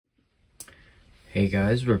Hey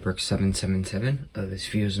guys, Ripbrick777. This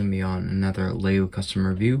video is going to be on another LEGO custom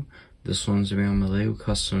review. This one's going to be on my LEGO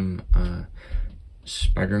custom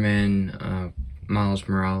Spider-Man Miles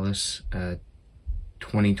Morales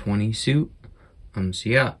 2020 suit. So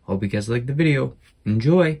yeah, hope you guys like the video.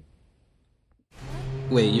 Enjoy!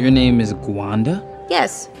 Wait, your name is Gwanda?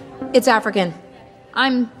 Yes, it's African.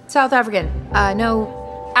 I'm South African.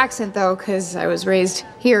 No accent though, because I was raised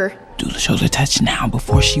here. Do the shoulder touch now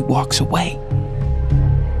before she walks away.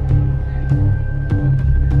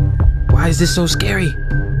 Why is this so scary?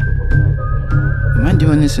 Am I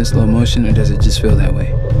doing this in slow motion or does it just feel that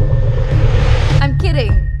way? I'm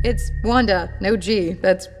kidding. It's Wanda, no G.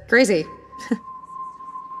 That's crazy.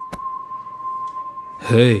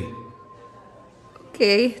 Hey.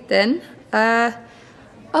 Okay, then.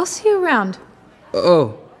 I'll see you around.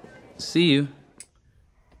 Oh, see you.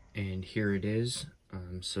 And here it is.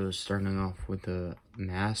 So starting off with the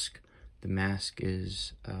mask. The mask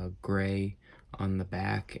is gray on the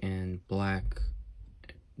back and black,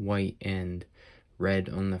 white, and red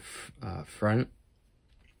on the front.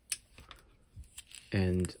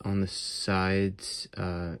 And on the sides,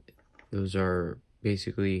 those are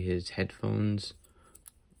basically his headphones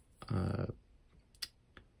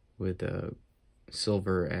with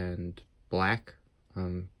silver and black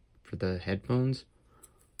for the headphones.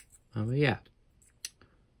 But yeah.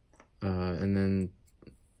 And then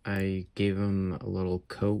I gave him a little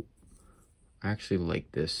coat. I actually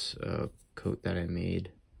like this coat that I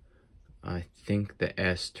made. I think the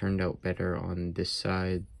S turned out better on this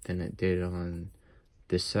side than it did on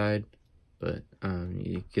this side, but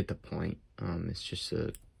you get the point. It's just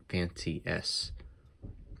a fancy S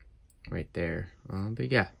right there.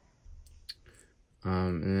 But yeah.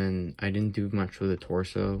 And then I didn't do much with the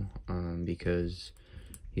torso because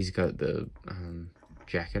he's got the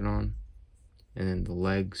jacket on, and then the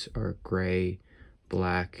legs are gray,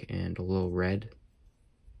 black, and a little red.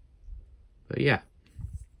 But yeah.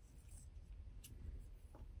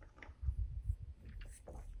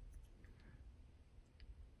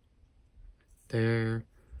 There.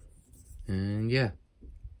 And yeah.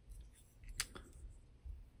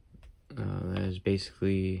 That is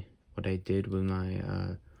basically what I did with my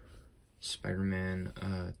Spider-Man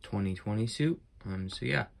 2020 suit. So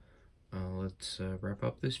yeah. Let's wrap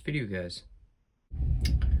up this video, guys.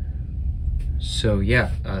 So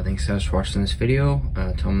yeah, thanks guys for watching this video.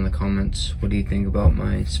 Tell me in the comments, what do you think about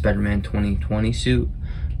my Spider-Man 2020 suit?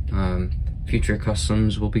 Future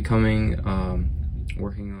customs will be coming.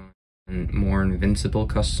 Working on more Invincible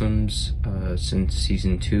customs since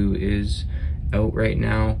season 2 is out right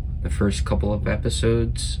now. The first couple of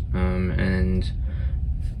episodes, and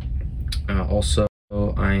also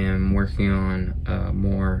I am working on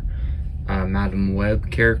more Madam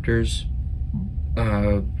Web characters.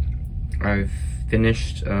 I've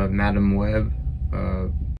finished Madam Web,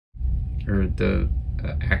 or the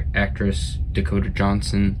actress Dakota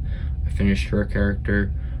Johnson. I finished her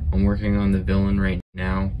character. I'm working on the villain right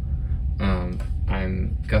now.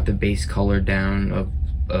 I'm got the base color down of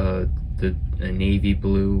the navy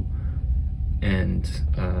blue, and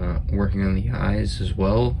working on the eyes as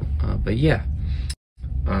well. But yeah,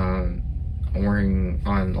 I'm working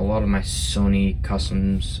on a lot of my Sony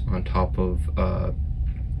customs on top of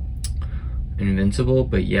Invincible.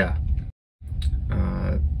 But yeah,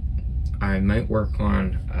 I might work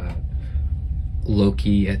on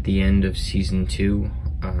Loki at the end of season 2.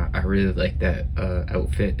 I really like that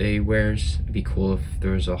outfit that he wears. It'd be cool if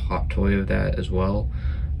there was a hot toy of that as well.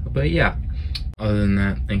 But yeah, other than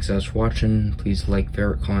that, thanks guys for watching. Please like,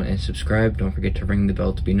 favorite, comment, and subscribe. Don't forget to ring the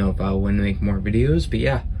bell to be notified when I make more videos. But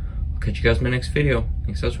yeah, I'll catch you guys in my next video.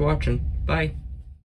 Thanks guys for watching. Bye.